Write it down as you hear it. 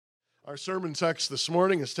Our sermon text this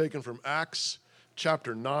morning is taken from Acts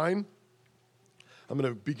chapter 9. I'm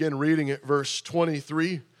going to begin reading at verse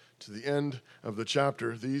 23 to the end of the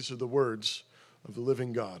chapter. These are the words of the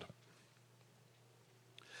living God.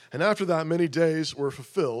 And after that, many days were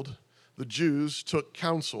fulfilled. The Jews took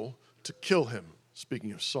counsel to kill him,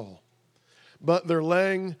 speaking of Saul. But their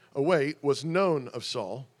laying await was known of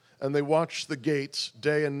Saul, and they watched the gates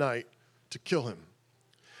day and night to kill him.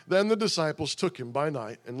 Then the disciples took him by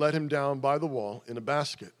night and let him down by the wall in a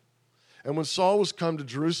basket. And when Saul was come to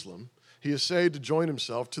Jerusalem, he essayed to join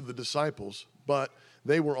himself to the disciples, but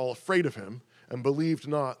they were all afraid of him and believed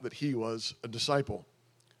not that he was a disciple.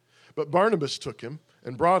 But Barnabas took him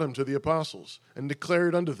and brought him to the apostles and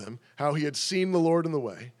declared unto them how he had seen the Lord in the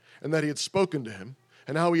way, and that he had spoken to him,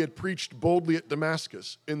 and how he had preached boldly at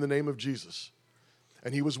Damascus in the name of Jesus.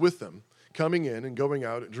 And he was with them, coming in and going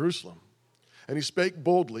out at Jerusalem. And he spake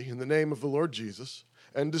boldly in the name of the Lord Jesus,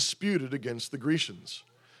 and disputed against the Grecians.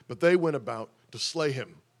 But they went about to slay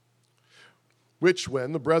him. Which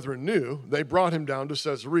when the brethren knew, they brought him down to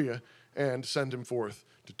Caesarea, and sent him forth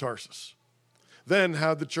to Tarsus. Then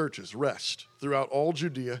had the churches rest throughout all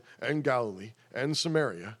Judea and Galilee and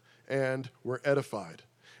Samaria, and were edified,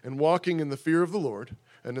 and walking in the fear of the Lord,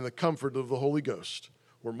 and in the comfort of the Holy Ghost,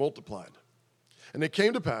 were multiplied. And it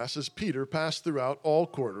came to pass, as Peter passed throughout all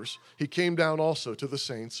quarters, he came down also to the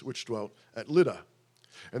saints which dwelt at Lydda.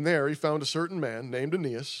 And there he found a certain man named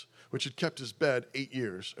Aeneas, which had kept his bed 8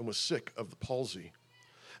 years, and was sick of the palsy.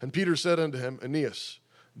 And Peter said unto him, Aeneas,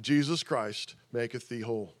 Jesus Christ maketh thee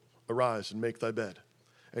whole. Arise and make thy bed.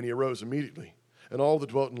 And he arose immediately. And all that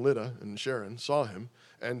dwelt in Lydda and Sharon saw him,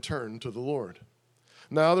 and turned to the Lord.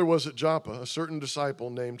 Now there was at Joppa a certain disciple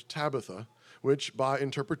named Tabitha, which by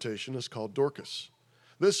interpretation is called Dorcas.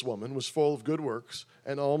 This woman was full of good works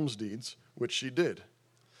and alms deeds, which she did.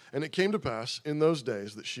 And it came to pass in those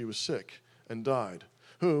days that she was sick, and died,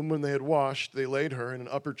 whom, when they had washed, they laid her in an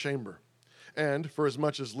upper chamber. And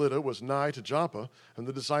forasmuch as Lydda was nigh to Joppa, and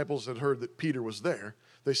the disciples had heard that Peter was there,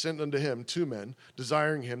 they sent unto him 2 men,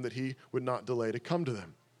 desiring him that he would not delay to come to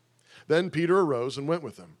them. Then Peter arose and went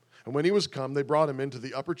with them. And when he was come, they brought him into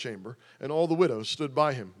the upper chamber, and all the widows stood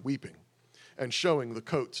by him, weeping, and showing the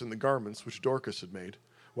coats and the garments which Dorcas had made,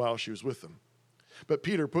 while she was with them. But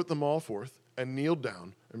Peter put them all forth, and kneeled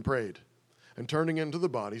down, and prayed. And turning into the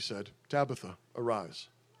body, said, Tabitha, arise.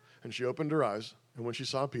 And she opened her eyes, and when she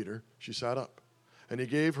saw Peter, she sat up. And he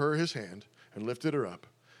gave her his hand, and lifted her up.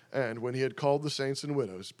 And when he had called the saints and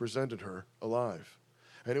widows, presented her alive.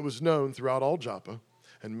 And it was known throughout all Joppa,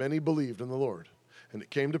 and many believed in the Lord. And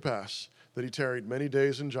it came to pass that he tarried many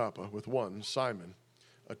days in Joppa with one Simon,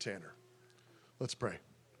 a tanner. Let's pray.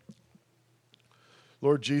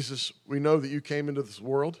 Lord Jesus, we know that you came into this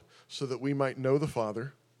world so that we might know the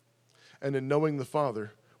Father, and in knowing the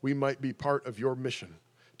Father, we might be part of your mission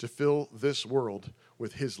to fill this world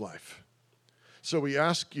with his life. So we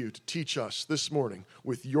ask you to teach us this morning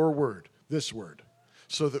with your word, this word,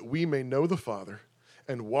 so that we may know the Father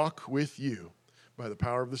and walk with you by the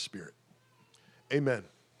power of the Spirit. Amen.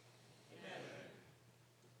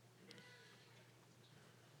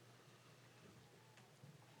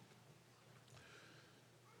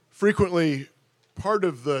 Frequently, part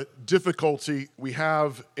of the difficulty we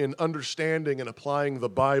have in understanding and applying the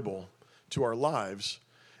Bible to our lives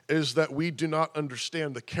is that we do not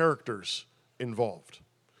understand the characters involved.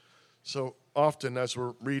 So often as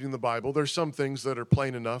we're reading the Bible, there's some things that are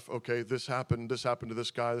plain enough. Okay, this happened to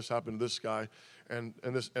this guy, this happened to this guy, and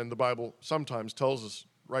the Bible sometimes tells us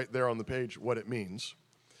right there on the page what it means.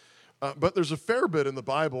 But there's a fair bit in the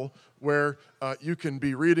Bible where you can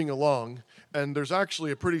be reading along, and there's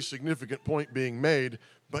actually a pretty significant point being made,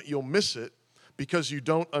 but you'll miss it because you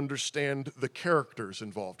don't understand the characters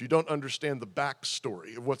involved. You don't understand the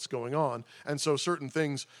backstory of what's going on. And so certain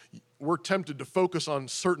things, we're tempted to focus on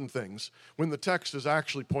certain things when the text is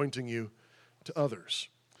actually pointing you to others.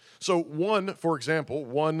 So for example,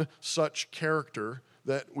 one such character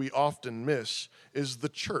that we often miss is the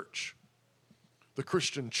church. The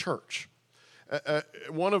Christian church.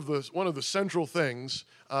 One of the central things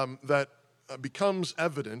that becomes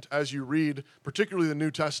evident as you read, particularly the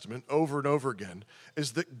New Testament, over and over again,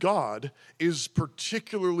 is that God is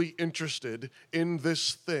particularly interested in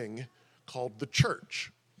this thing called the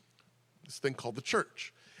church. This thing called the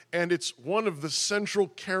church. And it's one of the central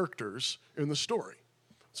characters in the story.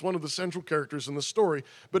 It's one of the central characters in the story.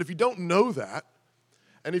 But if you don't know that,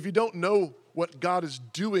 and if you don't know what God is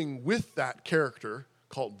doing with that character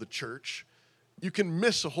called the church, you can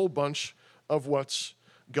miss a whole bunch of what's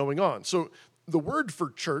going on. So the word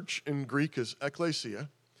for church in Greek is ekklesia,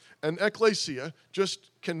 and ekklesia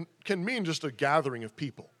just can mean just a gathering of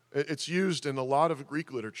people. It's used in a lot of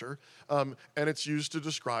Greek literature, and it's used to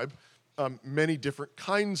describe many different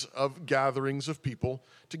kinds of gatherings of people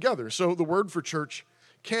together. So the word for church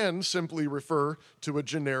can simply refer to a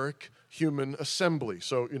generic human assembly.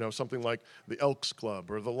 So, something like the Elks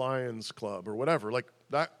Club or the Lions Club or whatever. Like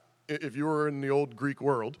that, if you were in the old Greek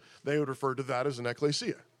world, they would refer to that as an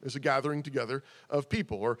ecclesia, as a gathering together of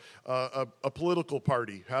people, or a political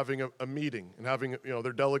party having a meeting and having,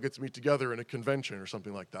 their delegates meet together in a convention or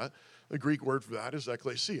something like that. The Greek word for that is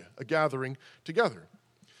ecclesia, a gathering together.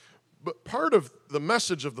 But part of the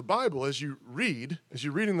message of the Bible as you're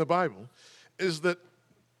reading the Bible, is that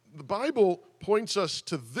the Bible points us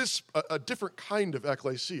to a different kind of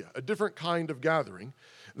ecclesia, a different kind of gathering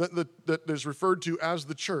that is referred to as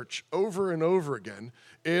the church over and over again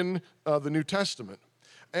in the New Testament.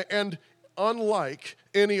 And unlike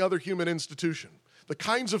any other human institution, the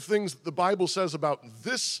kinds of things that the Bible says about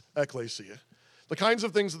this ecclesia, the kinds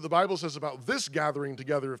of things that the Bible says about this gathering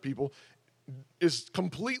together of people, is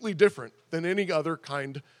completely different than any other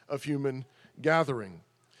kind of human gathering.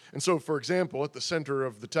 And so, for example, at the center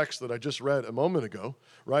of the text that I just read a moment ago,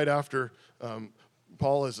 right after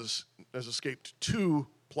Paul has escaped two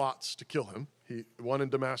plots to kill him, one in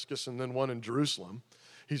Damascus and then one in Jerusalem,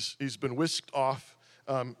 he's been whisked off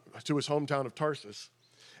to his hometown of Tarsus.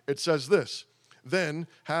 It says this: then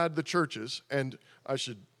had the churches, and I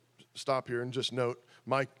should stop here and just note,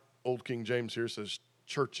 my old King James here says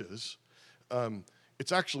churches.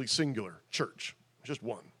 It's actually singular, church, just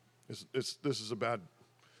one. This is a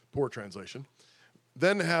poor translation.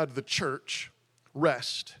 Then had the church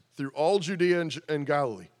rest through all Judea and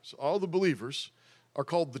Galilee. So all the believers are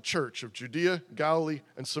called the church of Judea, Galilee,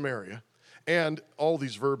 and Samaria. And all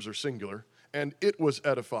these verbs are singular. And it was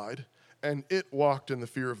edified, and it walked in the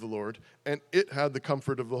fear of the Lord, and it had the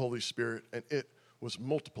comfort of the Holy Spirit, and it was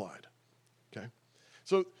multiplied. Okay?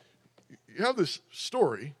 So you have this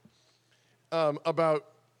story about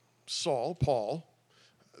Paul,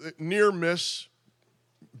 near miss,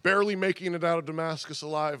 barely making it out of Damascus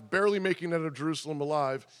alive, barely making it out of Jerusalem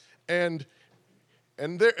alive, and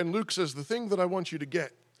Luke says, the thing that I want you to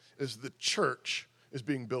get is the church is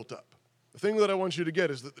being built up. The thing that I want you to get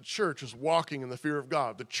is that the church is walking in the fear of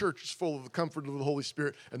God. The church is full of the comfort of the Holy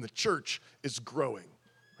Spirit, and the church is growing.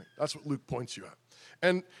 Right? That's what Luke points you at.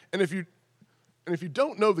 And if you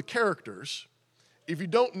don't know the characters, if you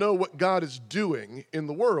don't know what God is doing in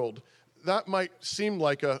the world, that might seem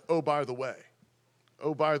like oh, by the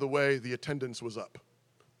way, the attendance was up.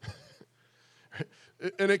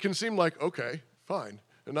 And it can seem like, okay, fine,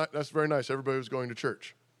 and that's very nice. Everybody was going to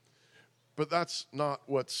church. But that's not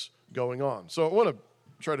what's going on. So I want to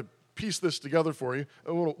try to piece this together for you.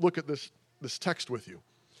 I want to look at this text with you.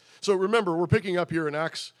 So remember, we're picking up here in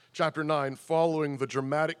Acts chapter 9, following the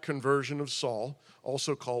dramatic conversion of Saul,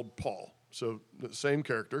 also called Paul. So the same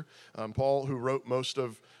character, Paul, who wrote most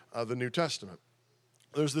of the New Testament.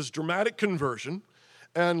 There's this dramatic conversion,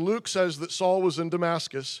 and Luke says that Saul was in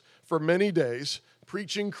Damascus for many days,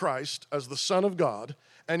 preaching Christ as the Son of God,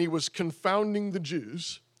 and he was confounding the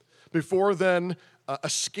Jews, before then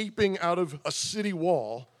escaping out of a city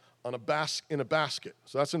wall in a basket.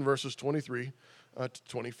 So that's in verses 23 to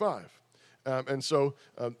 25. And so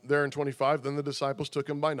there in 25, then the disciples took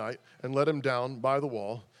him by night and let him down by the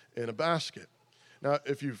wall in a basket. Now,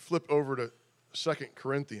 if you flip over to 2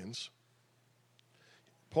 Corinthians,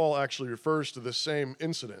 Paul actually refers to this same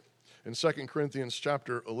incident in 2 Corinthians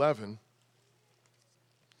chapter 11.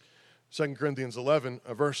 2 Corinthians 11,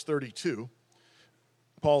 verse 32.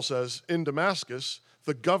 Paul says, in Damascus,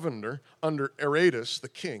 the governor under Aretas, the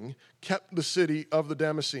king, kept the city of the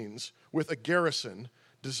Damascenes with a garrison,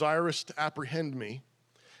 desirous to apprehend me,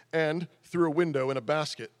 and through a window in a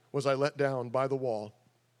basket was I let down by the wall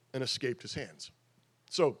and escaped his hands.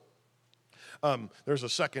 So there's a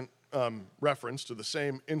second reference to the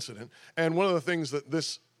same incident. And one of the things that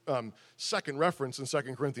this second reference in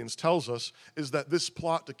 2 Corinthians tells us is that this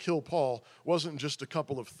plot to kill Paul wasn't just a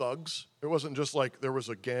couple of thugs. It wasn't just like there was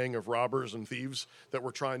a gang of robbers and thieves that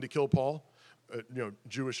were trying to kill Paul,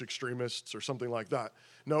 Jewish extremists or something like that.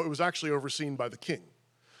 No, it was actually overseen by the king.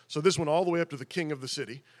 So this went all the way up to the king of the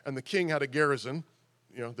city, and the king had a garrison,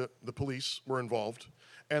 the police were involved,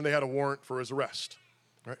 and they had a warrant for his arrest.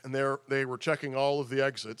 Right? And they were checking all of the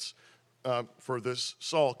exits for this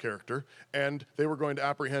Saul character, and they were going to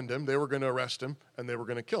apprehend him, they were going to arrest him, and they were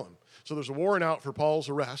going to kill him. So there's a warrant out for Paul's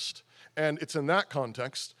arrest, and it's in that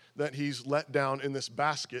context that he's let down in this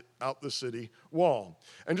basket out the city wall.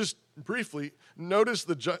 And just briefly, notice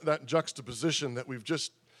that juxtaposition that we've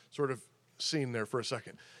just sort of seen there for a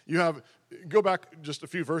second. Go back just a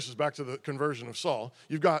few verses back to the conversion of Saul.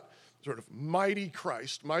 You've got sort of mighty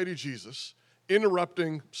Christ, mighty Jesus,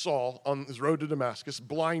 interrupting Saul on his road to Damascus,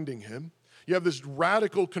 blinding him. You have this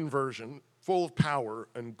radical conversion full of power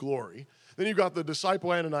and glory. Then you've got the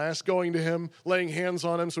disciple Ananias going to him, laying hands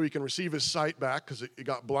on him so he can receive his sight back because it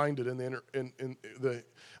got blinded in the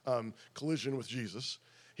collision with Jesus.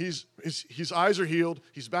 His eyes are healed.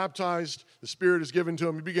 He's baptized. The Spirit is given to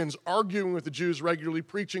him. He begins arguing with the Jews regularly,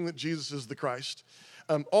 preaching that Jesus is the Christ.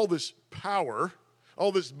 All this power,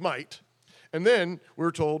 all this might. And then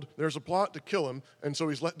we're told there's a plot to kill him, and so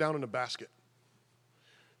he's let down in a basket.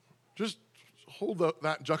 Just hold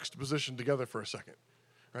that juxtaposition together for a second,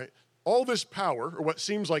 right? All this power, or what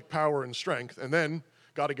seems like power and strength, and then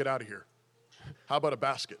got to get out of here. How about a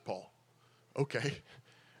basket, Paul? Okay.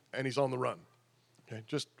 And he's on the run. Okay,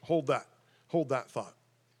 just hold that thought.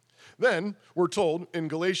 Then we're told in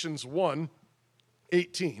Galatians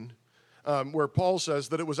 1:18, where Paul says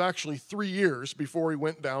that it was actually 3 years before he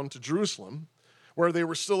went down to Jerusalem, where they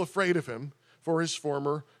were still afraid of him for his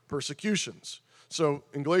former persecutions. So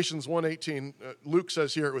in Galatians 1:18, Luke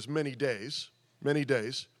says here it was many days,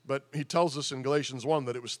 but he tells us in Galatians 1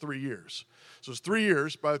 that it was 3 years. So it's 3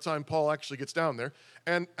 years by the time Paul actually gets down there.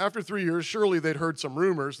 And after 3 years, surely they'd heard some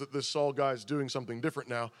rumors that this Saul guy is doing something different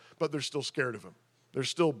now, but they're still scared of him. They're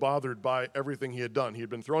still bothered by everything he had done. He had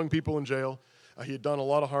been throwing people in jail. He had done a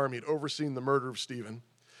lot of harm. He had overseen the murder of Stephen.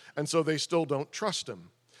 And so they still don't trust him.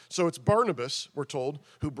 So it's Barnabas, we're told,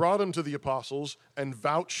 who brought him to the apostles and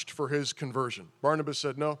vouched for his conversion. Barnabas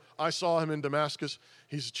said, no, I saw him in Damascus.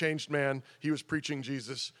 He's a changed man. He was preaching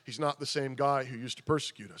Jesus. He's not the same guy who used to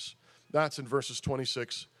persecute us. That's in verses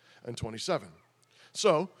 26 and 27.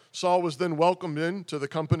 So Saul was then welcomed into the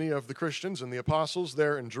company of the Christians and the apostles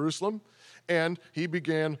there in Jerusalem, and he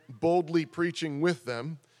began boldly preaching with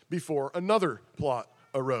them before another plot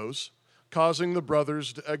arose, causing the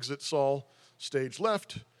brothers to exit Saul stage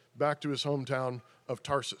left back to his hometown of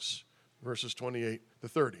Tarsus, verses 28 to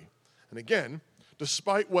 30. And again,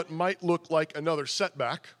 despite what might look like another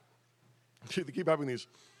setback, they keep having these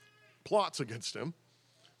plots against him,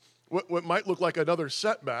 what might look like another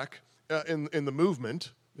setback in the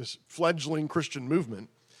movement, this fledgling Christian movement,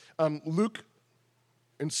 Luke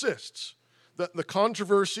insists that the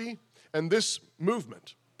controversy and this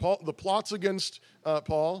movement, the plots against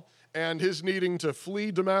Paul and his needing to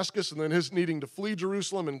flee Damascus and then his needing to flee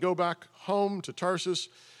Jerusalem and go back home to Tarsus,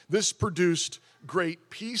 this produced great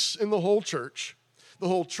peace in the whole church. The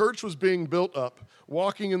whole church was being built up,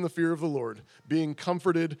 walking in the fear of the Lord, being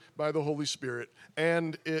comforted by the Holy Spirit,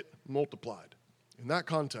 and it multiplied. In that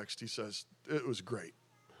context, he says, it was great.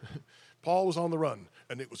 Paul was on the run,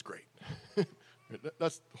 and it was great.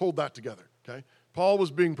 Let's hold that together, okay? Paul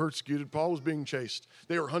was being persecuted. Paul was being chased.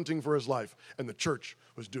 They were hunting for his life, and the church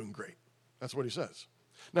was doing great. That's what he says.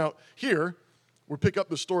 Now, here, we pick up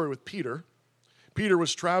the story with Peter. Peter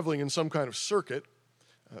was traveling in some kind of circuit,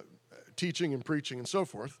 teaching and preaching and so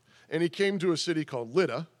forth, and he came to a city called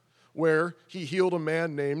Lydda, where he healed a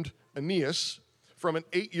man named Aeneas from an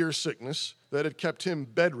 8-year sickness that had kept him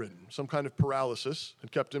bedridden. Some kind of paralysis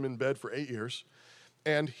had kept him in bed for 8 years.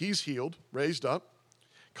 And he's healed, raised up,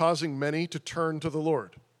 causing many to turn to the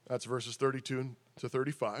Lord. That's verses 32 to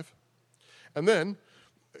 35. And then,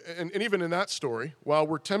 and even in that story, while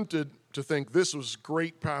we're tempted to think this was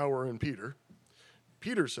great power in Peter,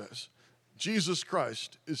 Peter says, Jesus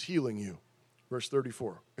Christ is healing you. Verse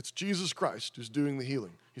 34. It's Jesus Christ who's doing the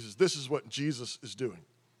healing. He says, this is what Jesus is doing.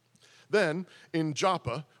 Then, in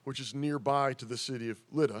Joppa, which is nearby to the city of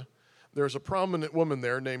Lydda, there's a prominent woman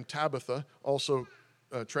there named Tabitha, also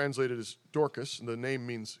translated as Dorcas, and the name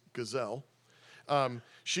means gazelle.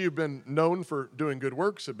 She had been known for doing good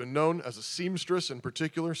works, had been known as a seamstress in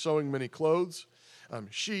particular, sewing many clothes.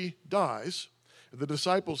 She dies. The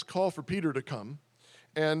disciples call for Peter to come,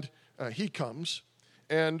 and he comes.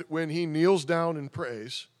 And when he kneels down and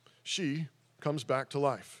prays, she comes back to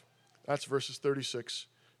life. That's verses 36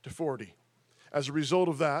 to 40. As a result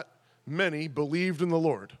of that, many believed in the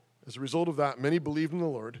Lord. As a result of that, many believed in the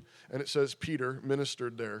Lord, and it says Peter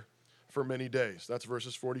ministered there for many days. That's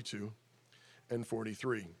verses 42 and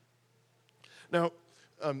 43. Now,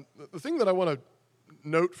 the thing that I want to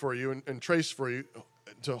note for you and trace for you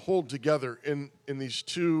to hold together in these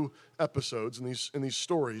two episodes, in these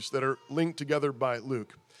stories that are linked together by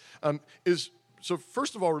Luke, is, so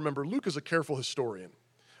first of all, remember, Luke is a careful historian.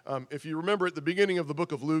 If you remember at the beginning of the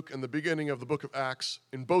book of Luke and the beginning of the book of Acts,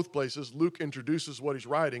 in both places, Luke introduces what he's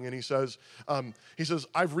writing, and he says,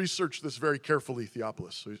 I've researched this very carefully,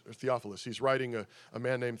 Theophilus. He's writing a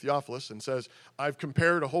man named Theophilus and says, I've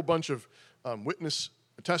compared a whole bunch of witness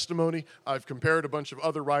a testimony. I've compared a bunch of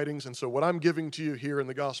other writings, and so what I'm giving to you here in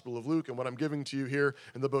the Gospel of Luke and what I'm giving to you here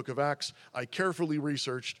in the book of Acts, I carefully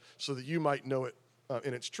researched so that you might know it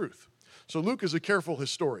in its truth. So Luke is a careful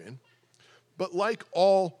historian, but like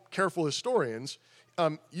all careful historians,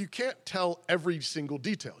 you can't tell every single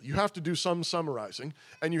detail. You have to do some summarizing,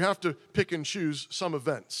 and you have to pick and choose some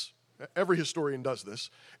events. Every historian does this,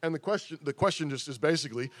 and the question just is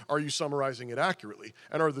basically, are you summarizing it accurately?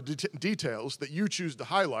 And are the details that you choose to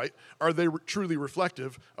highlight, are they truly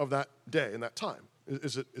reflective of that day and that time?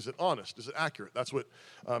 Is it honest? Is it accurate? That's what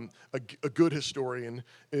a good historian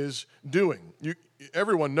is doing.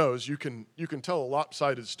 Everyone knows you can tell a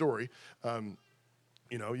lopsided story.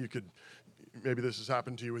 You could. Maybe this has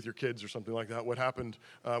happened to you with your kids or something like that. What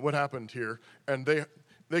happened here? And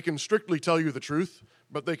they can strictly tell you the truth,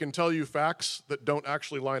 but they can tell you facts that don't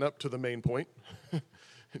actually line up to the main point.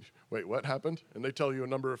 Wait, what happened? And they tell you a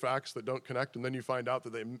number of facts that don't connect, and then you find out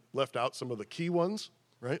that they left out some of the key ones,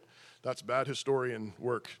 right? That's bad historian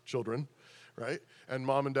work, children, right? And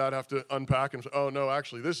mom and dad have to unpack and say, oh, no,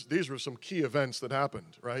 actually, these were some key events that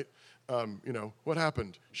happened, right? What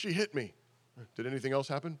happened? She hit me. Did anything else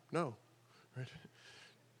happen? No. Right?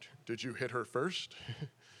 Did you hit her first?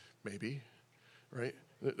 Maybe, right?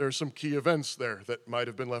 There's some key events there that might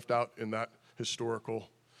have been left out in that historical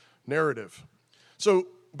narrative. So,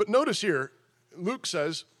 but notice here, Luke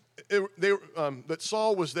says that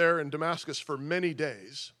Saul was there in Damascus for many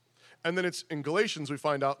days, and then it's in Galatians we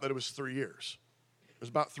find out that it was 3 years. It was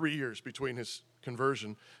about 3 years between his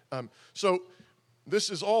conversion. So this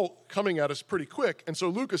is all coming at us pretty quick, and so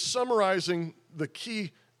Luke is summarizing the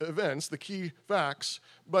key events, the key facts,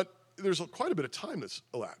 but there's quite a bit of time that's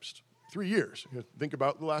elapsed. 3 years. Think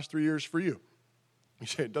about the last 3 years for you. You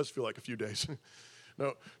say it does feel like a few days.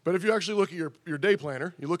 No, but if you actually look at your day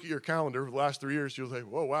planner, you look at your calendar for the last 3 years, you'll say,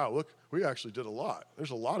 whoa, wow, look, we actually did a lot. There's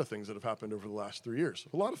a lot of things that have happened over the last 3 years.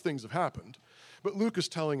 A lot of things have happened, but Luke is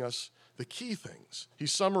telling us the key things.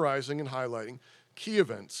 He's summarizing and highlighting key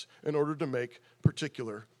events in order to make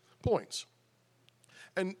particular points.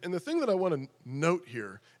 And the thing that I want to note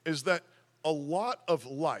here is that a lot of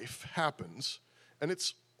life happens, and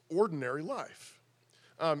it's ordinary life.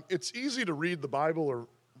 It's easy to read the Bible or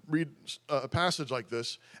read a passage like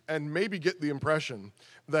this and maybe get the impression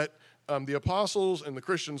that the apostles and the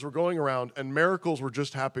Christians were going around and miracles were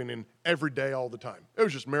just happening every day all the time. It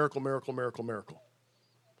was just miracle, miracle, miracle, miracle.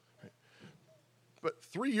 Right? But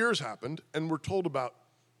 3 years happened, and we're told about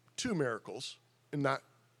 2 miracles in that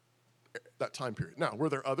time period. Now, were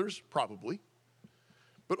there others? Probably.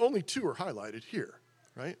 But only 2 are highlighted here,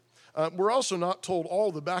 right? We're also not told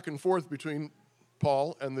all the back and forth between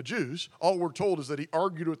Paul and the Jews. All we're told is that he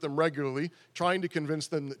argued with them regularly, trying to convince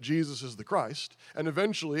them that Jesus is the Christ. And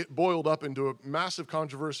eventually it boiled up into a massive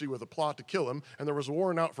controversy with a plot to kill him, and there was a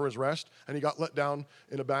warrant out for his arrest, and he got let down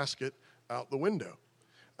in a basket out the window.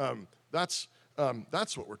 That's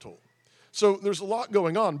what we're told. So there's a lot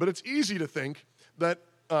going on, but it's easy to think that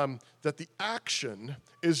the action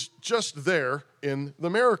is just there in the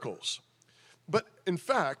miracles. But in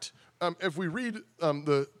fact, if we read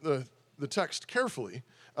the text carefully,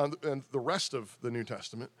 and the rest of the New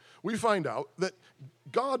Testament, we find out that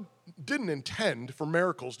God didn't intend for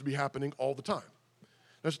miracles to be happening all the time.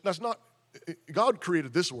 That's not, God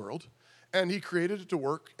created this world, and he created it to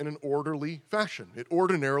work in an orderly fashion. It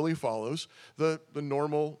ordinarily follows the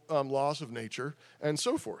normal laws of nature and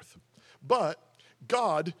so forth. But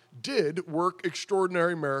God did work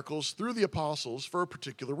extraordinary miracles through the apostles for a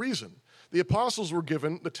particular reason. The apostles were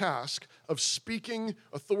given the task of speaking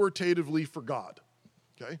authoritatively for God,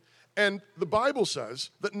 okay? And the Bible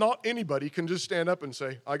says that not anybody can just stand up and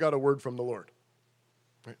say, I got a word from the Lord.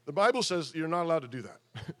 Right? The Bible says you're not allowed to do that.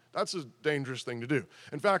 That's a dangerous thing to do.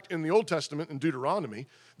 In fact, in the Old Testament, in Deuteronomy,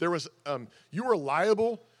 there was you were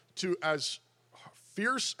liable to as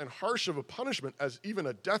fierce and harsh of a punishment as even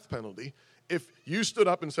a death penalty if you stood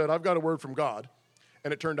up and said, I've got a word from God,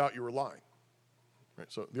 and it turned out you were lying.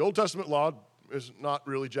 Right? So the Old Testament law is not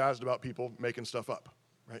really jazzed about people making stuff up.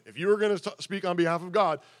 Right? If you were going to speak on behalf of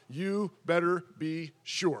God, you better be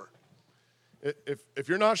sure. If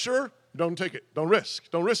you're not sure, don't take it. Don't risk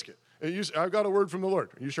it. You say, I've got a word from the Lord.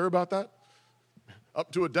 Are you sure about that?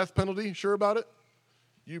 Up to a death penalty, sure about it?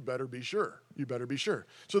 You better be sure. You better be sure.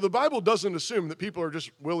 So the Bible doesn't assume that people are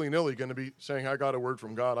just willy-nilly going to be saying, I got a word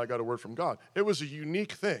from God, I got a word from God. It was a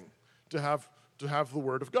unique thing to have the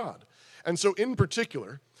word of God. And so in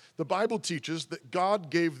particular, the Bible teaches that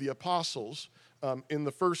God gave the apostles in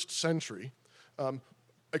the first century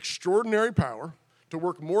extraordinary power to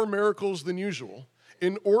work more miracles than usual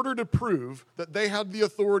in order to prove that they had the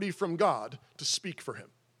authority from God to speak for him.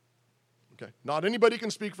 Okay? Not anybody can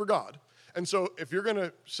speak for God. And so if you're going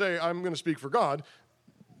to say, I'm going to speak for God,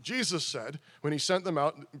 Jesus said, when he sent them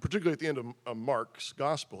out, particularly at the end of Mark's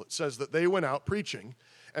gospel, it says that they went out preaching,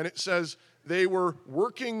 and it says they were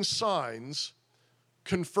working signs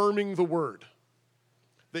confirming the word.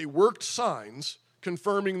 They worked signs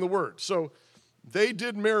confirming the word. So they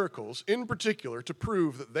did miracles in particular to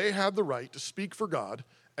prove that they had the right to speak for God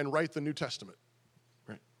and write the New Testament.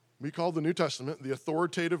 Right? We call the New Testament the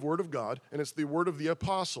authoritative word of God, and it's the word of the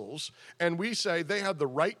apostles, and we say they had the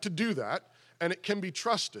right to do that, and it can be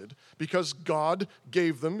trusted because God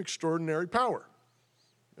gave them extraordinary power.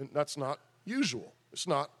 And that's not usual. It's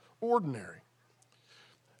not ordinary.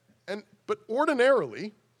 But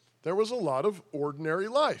ordinarily, there was a lot of ordinary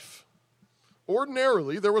life.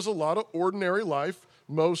 Ordinarily, there was a lot of ordinary life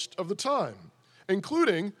most of the time,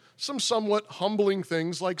 including some somewhat humbling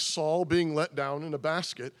things like Saul being let down in a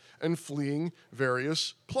basket and fleeing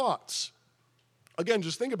various plots. Again,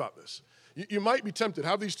 just think about this. You might be tempted,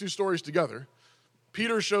 have these two stories together.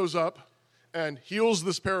 Peter shows up and heals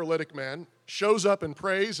this paralytic man, shows up and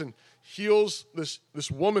prays and heals this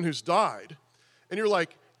woman who's died. And you're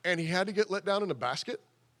like, and he had to get let down in a basket?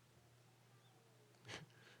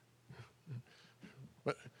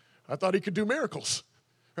 But I thought he could do miracles.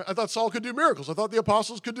 I thought Saul could do miracles. I thought the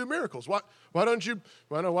apostles could do miracles. Why don't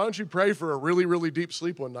you pray for a really, really deep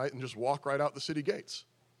sleep one night and just walk right out the city gates?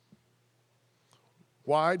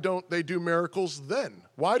 Why don't they do miracles then?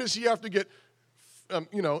 Why does he have to get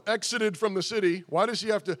exited from the city? Why does he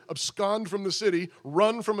have to abscond from the city,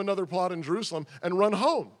 run from another plot in Jerusalem, and run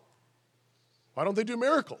home? Why don't they do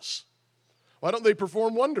miracles? Why don't they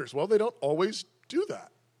perform wonders? Well, they don't always do that.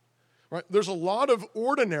 Right? There's a lot of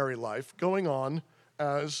ordinary life going on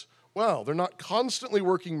as well. They're not constantly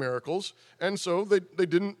working miracles, and so they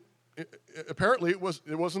didn't. Apparently, it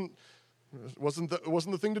wasn't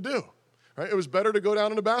the thing to do. Right? It was better to go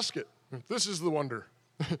down in a basket. This is the wonder.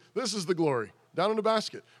 This is the glory. Down in a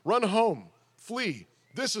basket. Run home. Flee.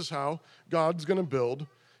 This is how God's going to build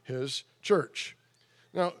his church.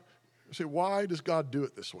 Now, you say, why does God do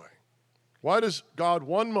it this way? Why does God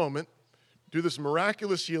one moment do this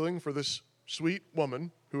miraculous healing for this sweet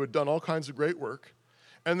woman who had done all kinds of great work,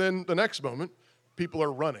 and then the next moment, people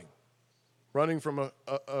are running from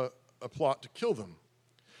a plot to kill them?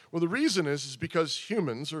 Well, the reason is because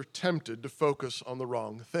humans are tempted to focus on the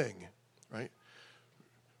wrong thing, right?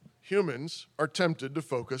 Humans are tempted to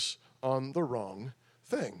focus on the wrong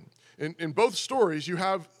thing. In both stories, you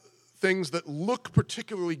have things that look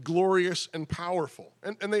particularly glorious and powerful.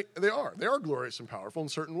 And they are. They are glorious and powerful in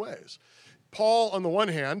certain ways. Paul, on the one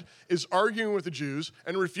hand, is arguing with the Jews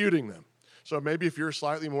and refuting them. So maybe if you're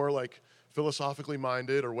slightly more like philosophically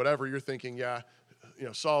minded or whatever, you're thinking,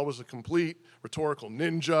 Saul was a complete rhetorical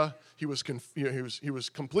ninja. He was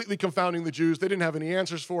completely confounding the Jews. They didn't have any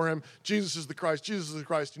answers for him. Jesus is the Christ. Jesus is the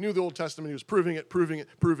Christ. He knew the Old Testament. He was proving it.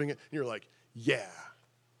 And you're like, yeah,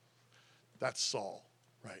 that's Saul,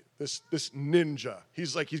 right? This ninja.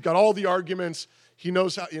 He's got all the arguments. He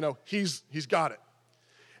knows how, he's got it.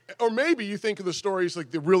 Or maybe you think of the stories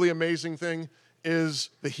like the really amazing thing is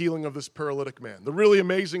the healing of this paralytic man. The really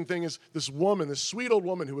amazing thing is this woman, this sweet old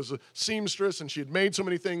woman who was a seamstress, and she had made so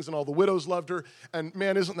many things, and all the widows loved her. And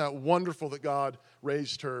man, isn't that wonderful that God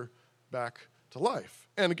raised her back to life?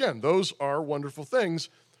 And again, those are wonderful things.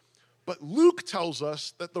 But Luke tells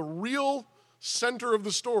us that the real center of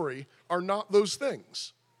the story are not those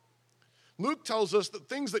things. Luke tells us that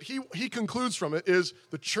things that he concludes from it is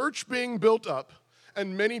the church being built up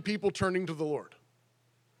and many people turning to the Lord.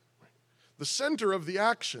 The center of the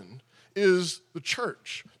action is the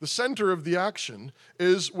church. The center of the action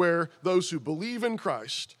is where those who believe in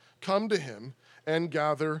Christ come to him and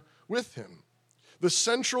gather with him. The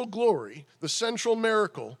central glory, the central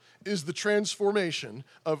miracle is the transformation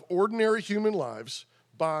of ordinary human lives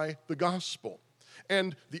by the gospel.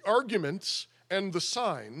 And the arguments and the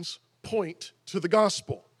signs point to the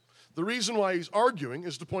gospel. The reason why he's arguing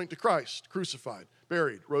is to point to Christ, crucified,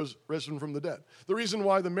 buried, risen from the dead. The reason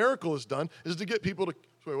why the miracle is done is to get people to,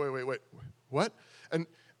 wait, what? And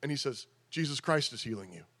he says, Jesus Christ is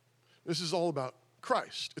healing you. This is all about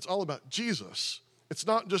Christ. It's all about Jesus. It's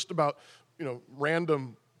not just about,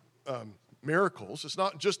 random miracles. It's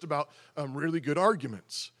not just about really good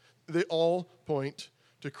arguments. They all point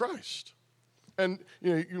to Christ. And,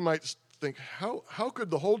 you might think, how could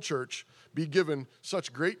the whole church be given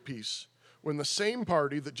such great peace when the same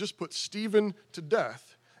party that just put Stephen to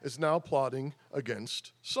death is now plotting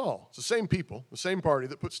against Saul? It's the same people, the same party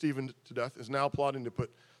that put Stephen to death is now plotting to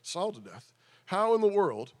put Saul to death. How in the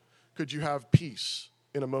world could you have peace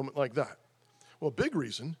in a moment like that? Well, big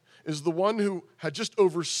reason is the one who had just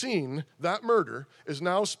overseen that murder is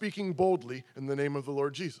now speaking boldly in the name of the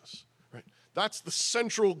Lord Jesus. Right? That's the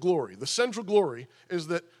central glory. The central glory is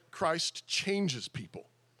that Christ changes people.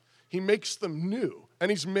 He makes them new, and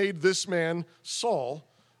he's made this man, Saul,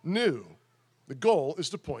 new. The goal is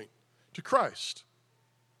to point to Christ.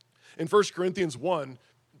 In 1 Corinthians 1,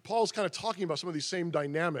 Paul's kind of talking about some of these same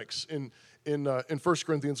dynamics in 1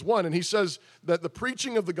 Corinthians 1, and he says that the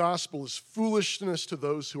preaching of the gospel is foolishness to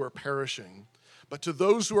those who are perishing, but to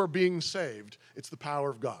those who are being saved, it's the power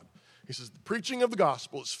of God. He says the preaching of the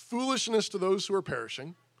gospel is foolishness to those who are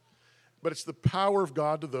perishing, but it's the power of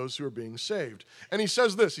God to those who are being saved. And he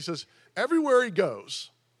says this, he says, everywhere he goes,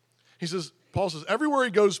 Paul says, everywhere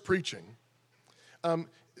he goes preaching,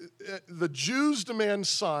 the Jews demand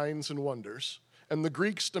signs and wonders, and the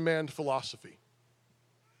Greeks demand philosophy.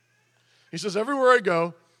 He says, everywhere I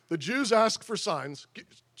go, the Jews ask for signs.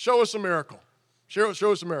 Show us a miracle. Show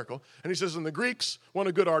us a miracle. And he says, and the Greeks want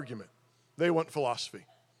a good argument. They want philosophy.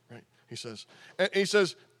 Right? He says,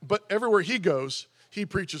 but everywhere he goes, he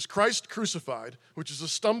preaches Christ crucified, which is a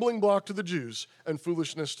stumbling block to the Jews and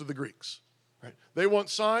foolishness to the Greeks. Right? They want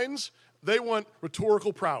signs. They want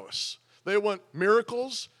rhetorical prowess. They want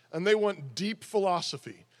miracles, and they want deep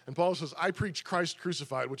philosophy. And Paul says, I preach Christ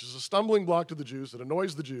crucified, which is a stumbling block to the Jews that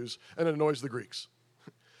annoys the Jews and it annoys the Greeks.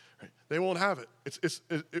 Right? They won't have it.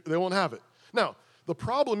 They won't have it. Now, the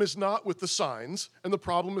problem is not with the signs, and the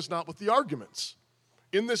problem is not with the arguments.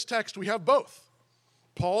 In this text, we have both.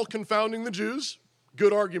 Paul confounding the Jews,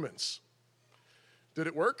 good arguments. Did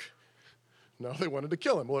it work? No, they wanted to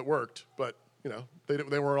kill him. Well, it worked, but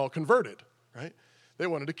they weren't all converted, right? They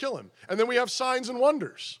wanted to kill him. And then we have signs and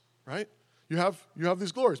wonders, right? You have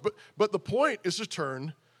these glories. But the point is to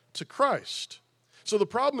turn to Christ. So the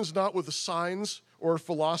problem is not with the signs or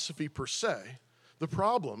philosophy per se. The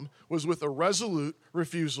problem was with a resolute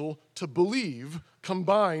refusal to believe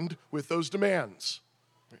combined with those demands.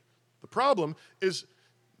 The problem is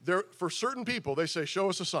for certain people, they say, show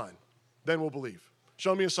us a sign, then we'll believe.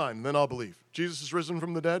 Show me a sign, then I'll believe. Jesus is risen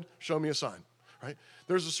from the dead, show me a sign. Right?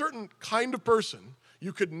 There's a certain kind of person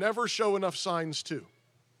you could never show enough signs to.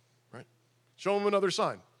 Right? Show them another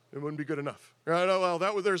sign. It wouldn't be good enough. Right? Oh,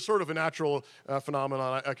 well, there's sort of a natural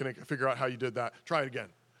phenomenon. I can figure out how you did that. Try it again.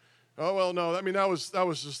 Oh, well, no, I mean, that was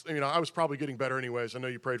just, I was probably getting better anyways. I know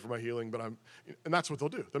you prayed for my healing, but and that's what they'll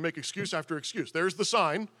do. They'll make excuse after excuse. There's the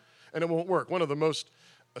sign, and it won't work. One of the most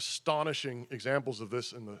astonishing examples of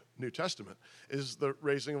this in the New Testament is the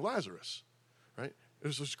raising of Lazarus, right?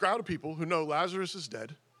 There's this crowd of people who know Lazarus is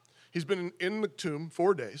dead. He's been in the tomb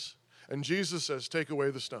 4 days, and Jesus says, take away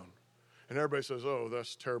the stone. And everybody says, oh,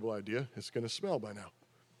 that's a terrible idea. It's going to smell by now.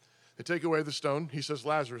 They take away the stone. He says,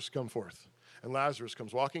 Lazarus, come forth. And Lazarus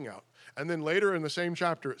comes walking out. And then later in the same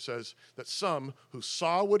chapter, it says that some who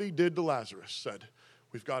saw what he did to Lazarus said,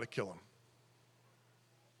 we've got to kill him.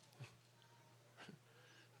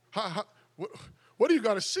 What do you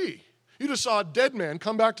got to see? You just saw a dead man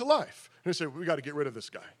come back to life. And they say, we got to get rid of this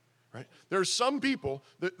guy. Right? There's some people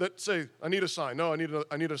that say, I need a sign. No, I need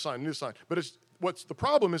a sign. I need a sign. But what's the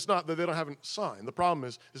problem is not that they don't have a sign. The problem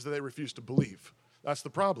is that they refuse to believe. That's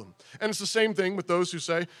the problem. And it's the same thing with those who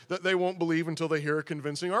say that they won't believe until they hear a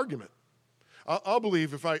convincing argument. I'll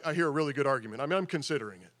believe if I hear a really good argument. I mean, I'm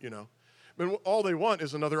considering it, But all they want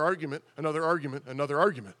is another argument, another argument, another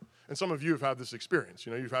argument. And some of you have had this experience.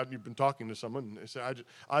 You've been talking to someone and they say,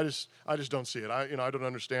 I just don't see it. I don't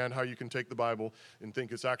understand how you can take the Bible and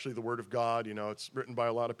think it's actually the Word of God. It's written by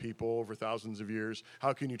a lot of people over thousands of years.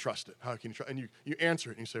 How can you trust it? How can you trust? And you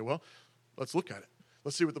answer it and you say, well, let's look at it.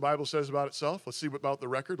 Let's see what the Bible says about itself. Let's see about the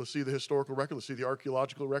record. Let's see the historical record. Let's see the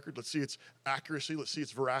archaeological record. Let's see its accuracy. Let's see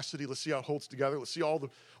its veracity. Let's see how it holds together. Let's see all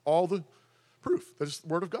the proof that it's the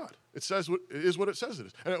Word of God. It says it is what it says it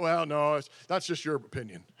is. And well, no, that's just your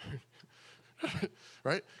opinion.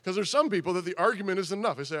 Right? Because there's some people that the argument is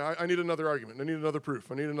enough. They say, I need another argument. I need another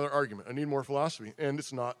proof. I need another argument. I need more philosophy. And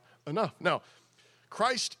it's not enough. Now,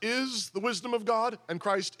 Christ is the wisdom of God, and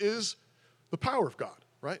Christ is the power of God.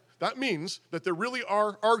 Right? That means that there really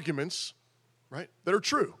are arguments, right, that are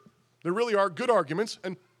true. There really are good arguments,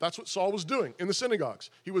 and that's what Saul was doing in the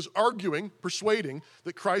synagogues. He was arguing, persuading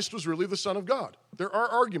that Christ was really the Son of God. There are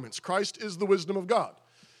arguments. Christ is the wisdom of God.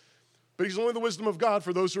 But he's only the wisdom of God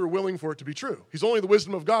for those who are willing for it to be true. He's only the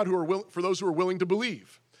wisdom of God for those who are willing to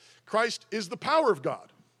believe. Christ is the power of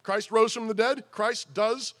God. Christ rose from the dead. Christ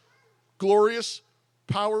does glorious,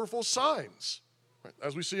 powerful signs, right,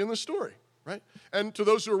 as we see in this story. Right? And to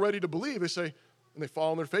those who are ready to believe, they say, and they fall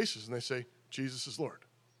on their faces and they say, Jesus is Lord.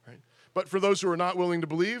 Right? But for those who are not willing to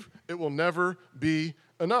believe, it will never be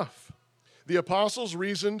enough. The apostles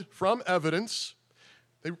reasoned from evidence.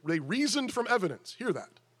 They reasoned from evidence. Hear that,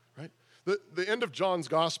 right? The end of John's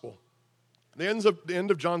gospel. The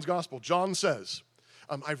end of John's gospel, John says,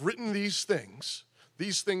 I've written these things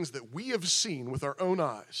that we have seen with our own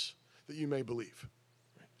eyes, that you may believe.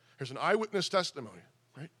 Right? There's an eyewitness testimony,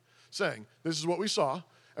 right? Saying, this is what we saw,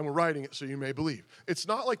 and we're writing it so you may believe. It's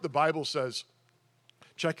not like the Bible says,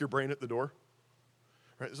 check your brain at the door.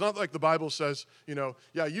 Right? It's not like the Bible says,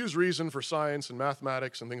 use reason for science and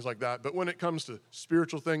mathematics and things like that, but when it comes to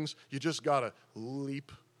spiritual things, you just got to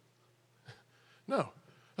leap. No,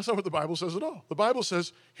 that's not what the Bible says at all. The Bible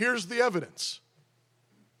says, here's the evidence.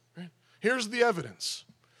 Right? Here's the evidence.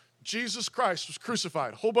 Jesus Christ was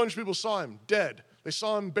crucified. A whole bunch of people saw him dead. They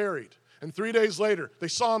saw him buried. And 3 days later, they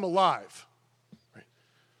saw him alive. Right?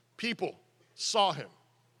 People saw him.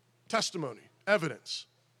 Testimony, evidence.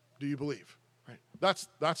 Do you believe? Right? That's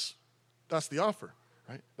the offer.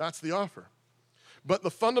 Right? That's the offer. But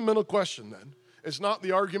the fundamental question then is not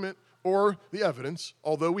the argument or the evidence,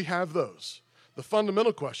 although we have those. The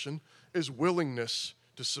fundamental question is willingness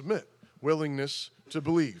to submit, willingness to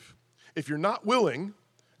believe. If you're not willing,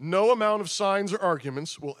 no amount of signs or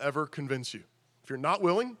arguments will ever convince you. If you're not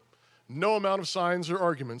willing, no amount of signs or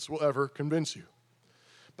arguments will ever convince you.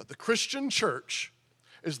 But the Christian church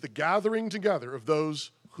is the gathering together of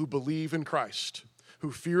those who believe in Christ, who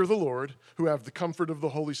fear the Lord, who have the comfort of the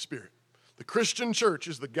Holy Spirit. The Christian church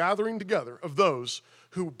is the gathering together of those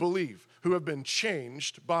who believe, who have been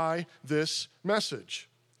changed by this message.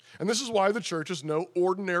 And this is why the church is no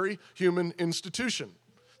ordinary human institution.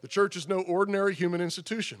 The church is no ordinary human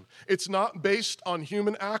institution. It's not based on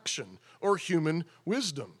human action or human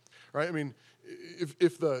wisdom, right? I mean,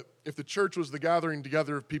 if the church was the gathering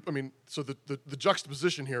together of people, so the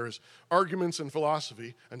juxtaposition here is arguments and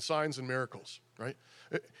philosophy and signs and miracles, right?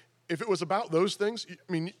 If it was about those things,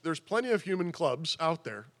 there's plenty of human clubs out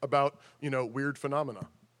there about, weird phenomena,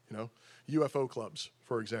 UFO clubs,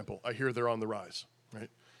 for example. I hear they're on the rise, right?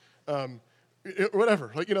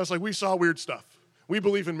 Whatever, it's like we saw weird stuff. We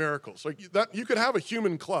believe in miracles. Like that, you could have a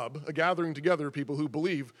human club, a gathering together of people who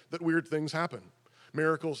believe that weird things happen,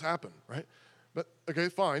 miracles happen, right? But, okay,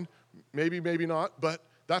 fine, maybe not, but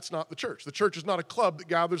that's not the church. The church is not a club that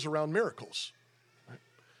gathers around miracles. Right?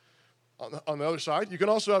 On the other side, you can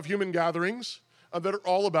also have human gatherings that are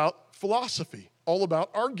all about philosophy, all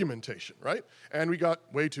about argumentation, right? And we got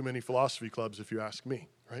way too many philosophy clubs, if you ask me,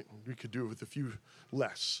 right? We could do it with a few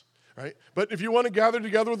less, right? But if you want to gather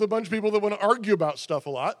together with a bunch of people that want to argue about stuff a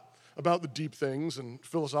lot, about the deep things and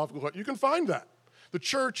philosophical, you can find that. The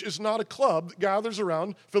church is not a club that gathers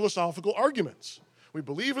around philosophical arguments. We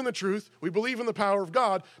believe in the truth, we believe in the power of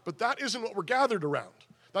God, but that isn't what we're gathered around.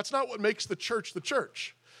 That's not what makes the church the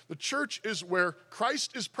church. The church is where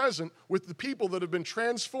Christ is present with the people that have been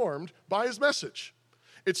transformed by his message.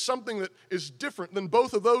 It's something that is different than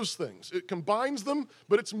both of those things. It combines them,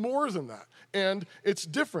 but it's more than that. And it's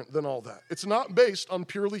different than all that. It's not based on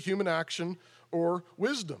purely human action or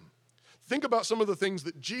wisdom. Think about some of the things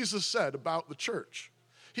that Jesus said about the church.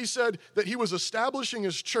 He said that he was establishing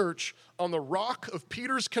his church on the rock of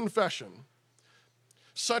Peter's confession,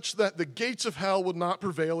 such that the gates of hell would not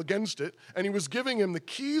prevail against it, and he was giving him the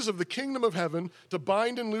keys of the kingdom of heaven to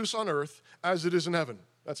bind and loose on earth as it is in heaven.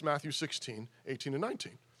 That's Matthew 16, 18, and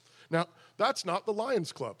 19. Now, that's not the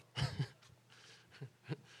Lions Club.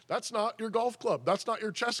 That's not your golf club. That's not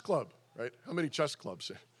your chess club, right? How many chess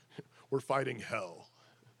clubs? We're fighting hell.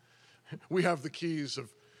 We have the keys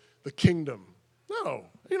of the kingdom. No,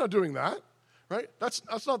 you're not doing that, right? That's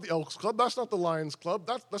not the Elks Club. That's not the Lions Club.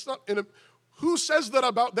 That's not in a... Who says that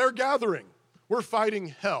about their gathering? We're fighting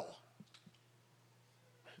hell.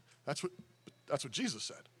 That's what Jesus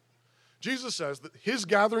said. Jesus says that his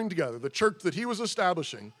gathering together, the church that he was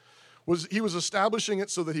establishing it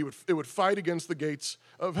so that it would fight against the gates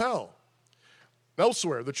of hell.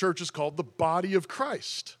 Elsewhere, the church is called the body of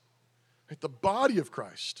Christ. Right? The body of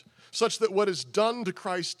Christ. Such that what is done to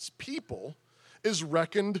Christ's people is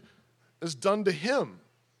reckoned as done to him.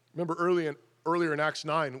 Remember earlier in Acts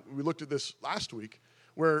 9, we looked at this last week,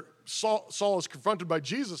 where Saul is confronted by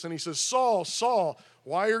Jesus, and he says, Saul, Saul,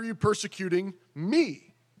 why are you persecuting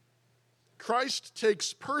me? Christ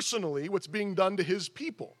takes personally what's being done to his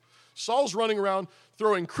people. Saul's running around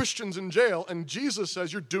throwing Christians in jail, and Jesus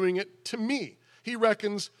says, you're doing it to me. He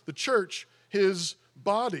reckons the church his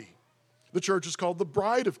body. The church is called the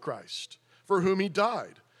bride of Christ, for whom he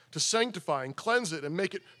died, to sanctify and cleanse it and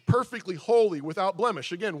make it perfectly holy without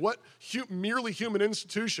blemish. Again, what merely human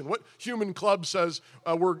institution, what human club says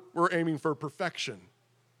we're aiming for perfection?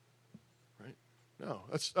 Right? No,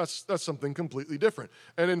 that's something completely different.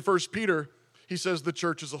 And in 1 Peter, he says the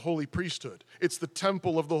church is a holy priesthood. It's the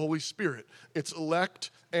temple of the Holy Spirit. It's elect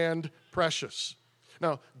and precious.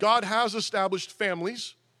 Now, God has established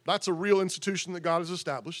families. That's a real institution that God has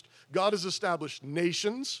established. God has established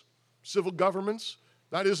nations, civil governments.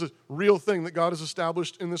 That is a real thing that God has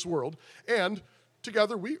established in this world. And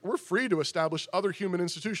together, we're free to establish other human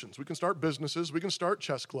institutions. We can start businesses. We can start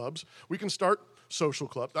chess clubs. We can start social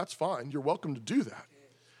clubs. That's fine. You're welcome to do that.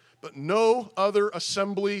 But no other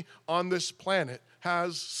assembly on this planet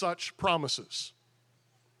has such promises.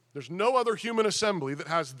 There's no other human assembly that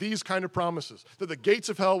has these kind of promises, that the gates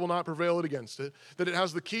of hell will not prevail against it, that it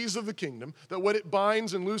has the keys of the kingdom, that what it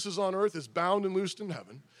binds and looses on earth is bound and loosed in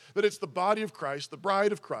heaven, that it's the body of Christ, the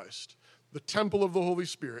bride of Christ, the temple of the Holy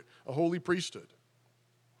Spirit, a holy priesthood.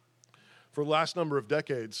 For the last number of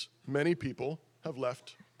decades, many people have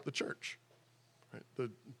left the church. Right?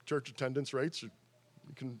 The church attendance rates, you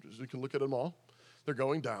can look at them all, they're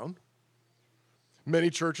going down. Many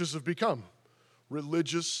churches have become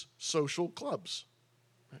religious social clubs.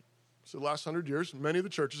 Right? So the last 100 years, many of the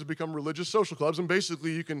churches have become religious social clubs, and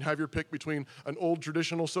basically you can have your pick between an old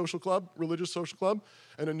traditional social club, religious social club,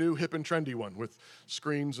 and a new hip and trendy one with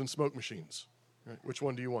screens and smoke machines. Right? Which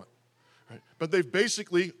one do you want? Right? But they've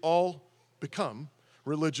basically all become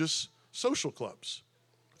religious social clubs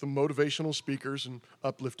with the motivational speakers and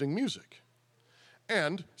uplifting music.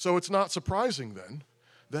 And so it's not surprising then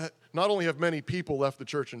that not only have many people left the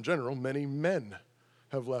church in general, many men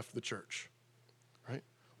have left the church, right?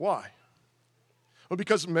 Why? Well,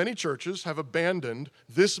 because many churches have abandoned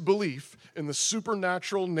this belief in the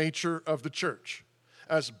supernatural nature of the church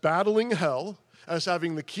as battling hell, as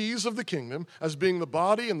having the keys of the kingdom, as being the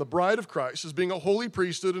body and the bride of Christ, as being a holy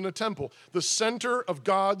priesthood and a temple, the center of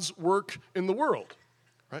God's work in the world,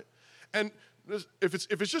 right? And if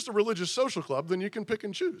it's just a religious social club, then you can pick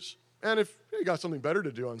and choose. And if you got something better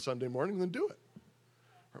to do on Sunday morning, then do it.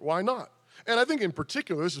 Why not? And I think in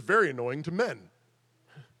particular, this is very annoying to men.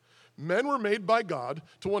 Men were made by God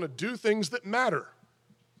to want to do things that matter.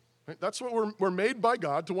 Right? That's what we're made by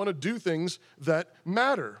God, to want to do things that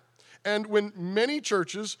matter. And when many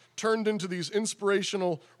churches turned into these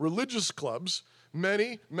inspirational religious clubs,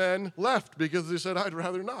 many men left because they said, I'd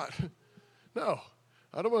rather not. No,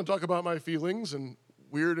 I don't want to talk about my feelings and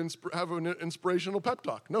have an inspirational pep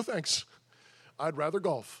talk. No thanks. I'd rather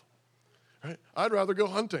golf. Right? I'd rather go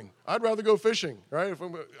hunting. I'd rather go fishing. Right?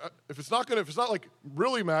 If it's not like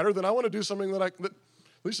really matter, then I want to do something that at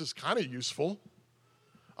least is kind of useful.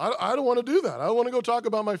 I don't want to do that. I want to go talk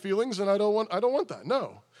about my feelings, and I don't want that.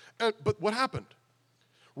 No. But what happened?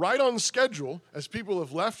 Right on schedule, as people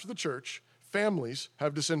have left the church, families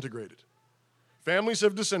have disintegrated. Families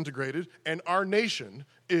have disintegrated, and our nation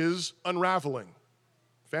is unraveling.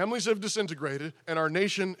 Families have disintegrated, and our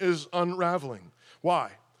nation is unraveling.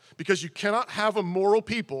 Why? Because you cannot have a moral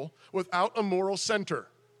people without a moral center.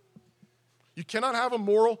 You cannot have a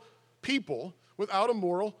moral people without a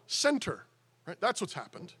moral center. Right? That's what's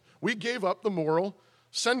happened. We gave up the moral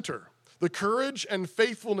center. The courage and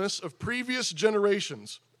faithfulness of previous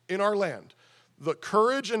generations in our land, the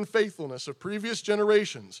courage and faithfulness of previous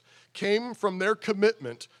generations came from their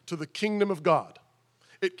commitment to the kingdom of God.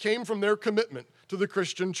 It came from their commitment to the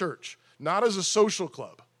Christian church, not as a social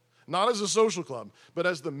club, but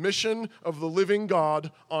as the mission of the living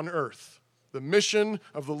God on earth. The mission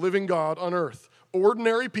of the living God on earth.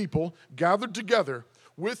 Ordinary people gathered together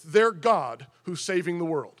with their God who's saving the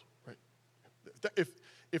world. Right?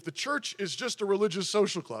 If the church is just a religious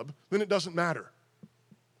social club, then it doesn't matter.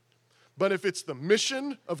 But if it's the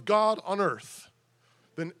mission of God on earth,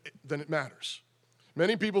 then it matters.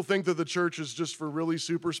 Many people think that the church is just for really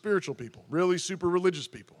super spiritual people, really super religious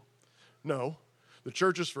people. No, the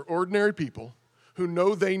church is for ordinary people who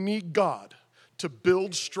know they need God to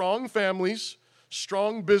build strong families,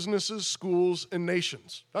 strong businesses, schools, and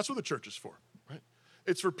nations. That's what the church is for, right?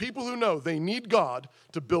 It's for people who know they need God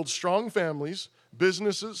to build strong families,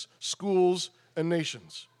 businesses, schools, and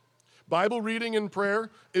nations. Bible reading and prayer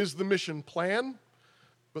is the mission plan,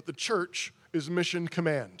 but the church is mission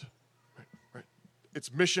command. Right?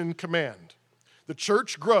 It's mission command. The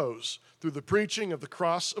church grows through the preaching of the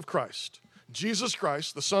cross of Christ. Jesus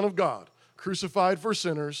Christ, the Son of God, crucified for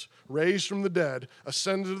sinners, raised from the dead,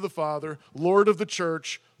 ascended to the Father, Lord of the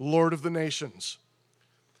church, Lord of the nations.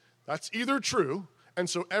 That's either true, and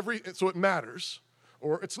so it matters,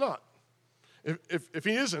 or it's not. If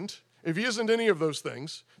he isn't any of those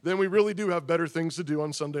things, then we really do have better things to do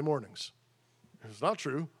on Sunday mornings. If it's not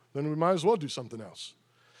true, then we might as well do something else.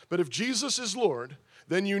 But if Jesus is Lord,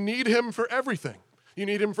 then you need him for everything. You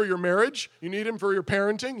need him for your marriage. You need him for your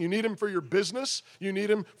parenting. You need him for your business. You need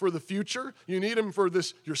him for the future. You need him for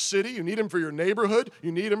your city. You need him for your neighborhood.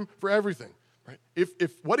 You need him for everything. Right?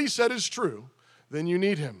 If what he said is true, then you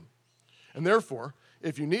need him. And therefore,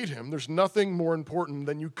 if you need him, there's nothing more important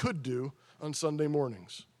than you could do on Sunday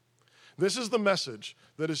mornings. This is the message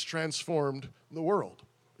that has transformed the world.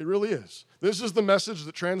 It really is. This is the message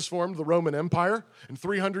that transformed the Roman Empire in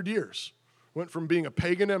 300 years. Went from being a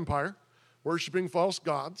pagan empire, worshiping false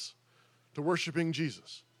gods, to worshiping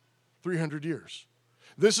Jesus. 300 years.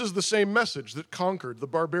 This is the same message that conquered the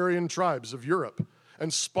barbarian tribes of Europe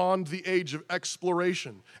and spawned the age of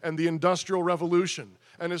exploration and the Industrial Revolution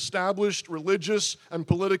and established religious and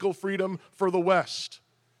political freedom for the West.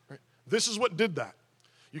 Right? This is what did that.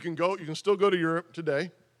 You can still go to Europe today.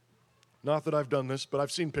 Not that I've done this, but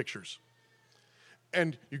I've seen pictures.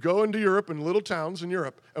 And you go into Europe, in little towns in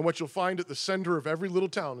Europe, and what you'll find at the center of every little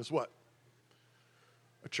town is what?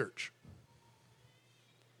 A church.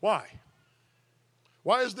 Why?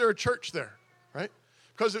 Why is there a church there? Right?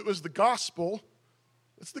 Because it was the gospel.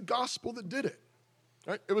 It's the gospel that did it.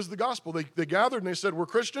 Right? It was the gospel. They gathered and they said, we're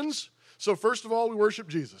Christians, so first of all, we worship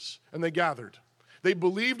Jesus. And they gathered. They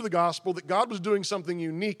believed the gospel that God was doing something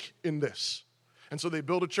unique in this. And so they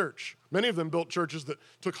built a church. Many of them built churches that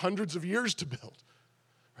took hundreds of years to build.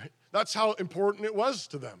 Right? That's how important it was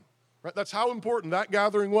to them. Right? That's how important that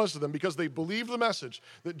gathering was to them, because they believed the message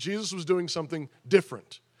that Jesus was doing something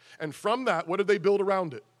different. And from that, what did they build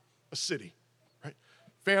around it? A city. Right?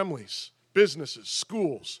 Families, businesses,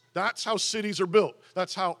 schools. That's how cities are built.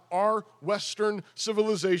 That's how our Western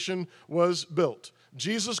civilization was built.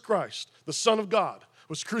 Jesus Christ, the Son of God,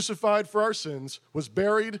 was crucified for our sins, was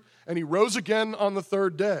buried, and he rose again on the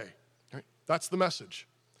third day. Right? That's the message.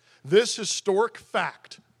 This historic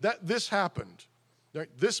fact that this happened, right?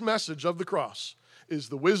 This message of the cross is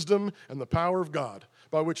the wisdom and the power of God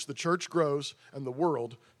by which the church grows and the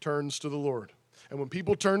world turns to the Lord. And when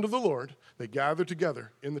people turn to the Lord, they gather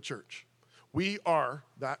together in the church. We are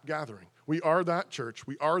that gathering. We are that church.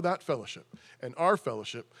 We are that fellowship. And our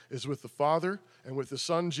fellowship is with the Father and with the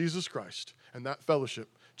Son, Jesus Christ. And that fellowship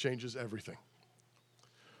changes everything.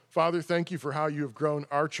 Father, thank you for how you have grown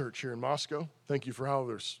our church here in Moscow. Thank you for how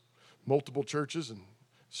there's multiple churches and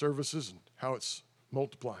services and how it's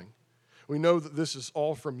multiplying. We know that this is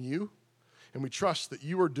all from you, and we trust that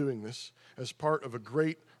you are doing this as part of a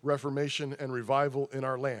great reformation and revival in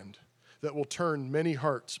our land that will turn many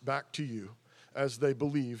hearts back to you as they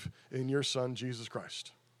believe in your Son, Jesus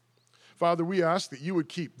Christ. Father, we ask that you would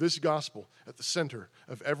keep this gospel at the center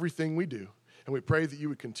of everything we do, and we pray that you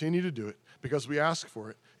would continue to do it because we ask for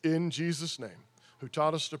it in Jesus' name, who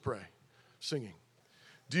taught us to pray, singing.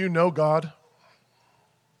 Do you know God?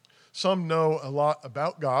 Some know a lot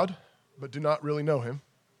about God, but do not really know him.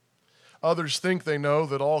 Others think they know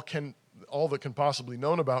that all that can possibly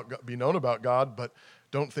be known about God, but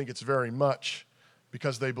don't think it's very much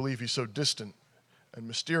because they believe he's so distant and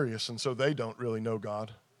mysterious, and so they don't really know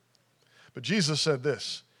God. But Jesus said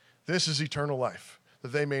this is eternal life,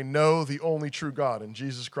 that they may know the only true God and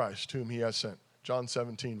Jesus Christ, whom he has sent. John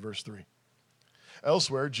 17, verse 3.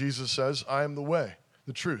 Elsewhere, Jesus says, I am the way,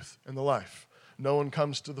 the truth, and the life. No one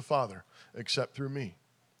comes to the Father except through me.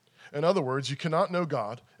 In other words, you cannot know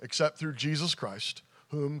God except through Jesus Christ,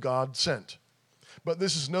 whom God sent. But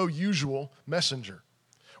this is no usual messenger.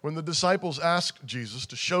 When the disciples asked Jesus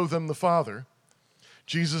to show them the Father,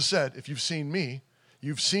 Jesus said, if you've seen me,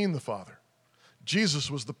 you've seen the Father. Jesus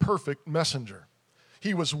was the perfect messenger.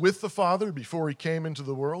 He was with the Father before he came into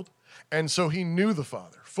the world, and so he knew the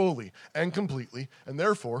Father fully and completely, and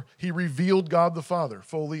therefore he revealed God the Father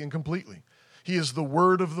fully and completely. He is the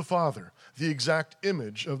Word of the Father, the exact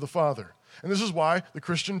image of the Father. And this is why the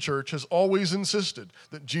Christian church has always insisted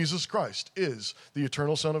that Jesus Christ is the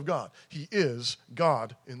eternal Son of God. He is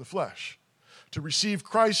God in the flesh. To receive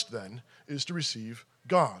Christ, then, is to receive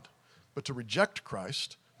God. But to reject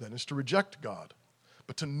Christ, then, is to reject God.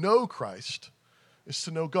 But to know Christ is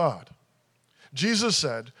to know God. Jesus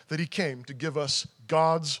said that he came to give us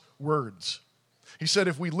God's words. He said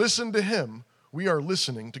if we listen to him, we are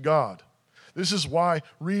listening to God. This is why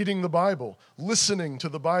reading the Bible, listening to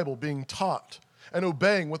the Bible being taught, and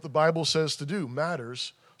obeying what the Bible says to do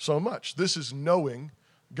matters so much. This is knowing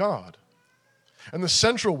God. And the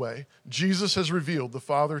central way Jesus has revealed the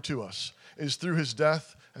Father to us is through his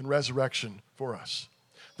death and resurrection for us.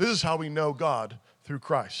 This is how we know God through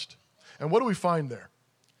Christ. And what do we find there?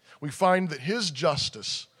 We find that his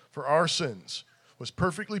justice for our sins was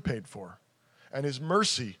perfectly paid for, and his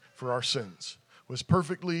mercy for our sins was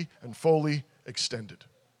perfectly and fully extended.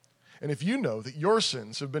 And if you know that your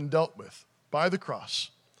sins have been dealt with by the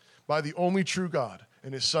cross, by the only true God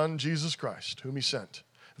and his Son, Jesus Christ, whom he sent,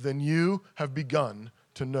 then you have begun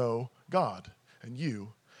to know God, and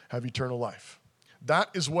you have eternal life. That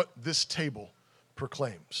is what this table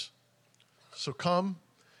proclaims. So come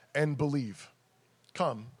and believe.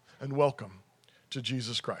 Come and welcome to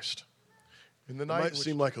Jesus Christ. In the night, it might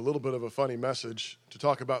seem like a little bit of a funny message to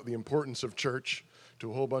talk about the importance of church to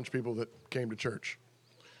a whole bunch of people that came to church.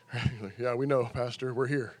 Like, yeah, we know, Pastor, we're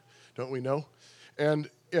here. Don't we know? And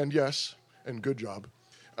yes, and good job.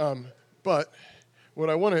 But what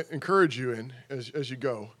I want to encourage you in as you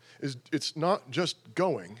go is it's not just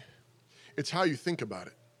going, it's how you think about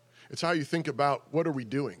it. It's how you think about what are we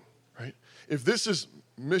doing, right? If this is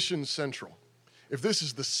mission central, if this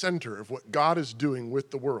is the center of what God is doing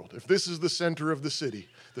with the world, if this is the center of the city,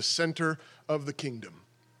 the center of the kingdom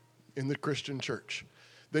in the Christian church,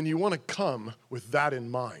 then you want to come with that in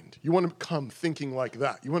mind. You want to come thinking like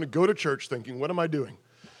that. You want to go to church thinking, what am I doing?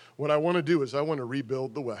 What I want to do is I want to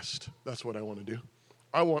rebuild the West. That's what I want to do.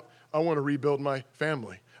 I want to rebuild my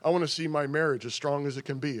family. I want to see my marriage as strong as it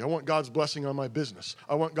can be. I want God's blessing on my business.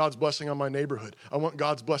 I want God's blessing on my neighborhood. I want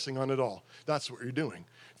God's blessing on it all. That's what you're doing.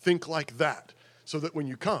 Think like that so that when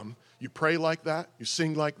you come, you pray like that, you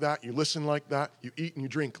sing like that, you listen like that, you eat and you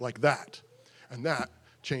drink like that. And that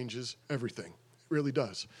changes everything. It really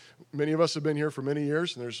does. Many of us have been here for many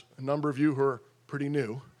years, and there's a number of you who are pretty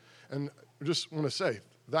new. And I just want to say,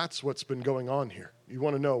 that's what's been going on here. You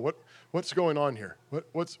want to know what's going on here?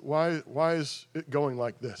 Why is it going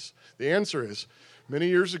like this? The answer is, many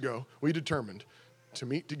years ago, we determined to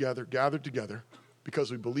meet together, gather together,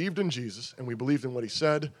 because we believed in Jesus and we believed in what he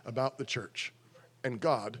said about the church. And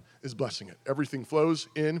God is blessing it. Everything flows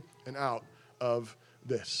in and out of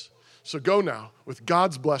this. So go now with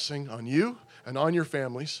God's blessing on you and on your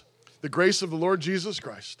families, the grace of the Lord Jesus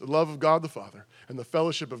Christ, the love of God the Father, and the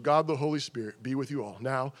fellowship of God the Holy Spirit be with you all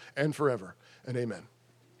now and forever. And amen.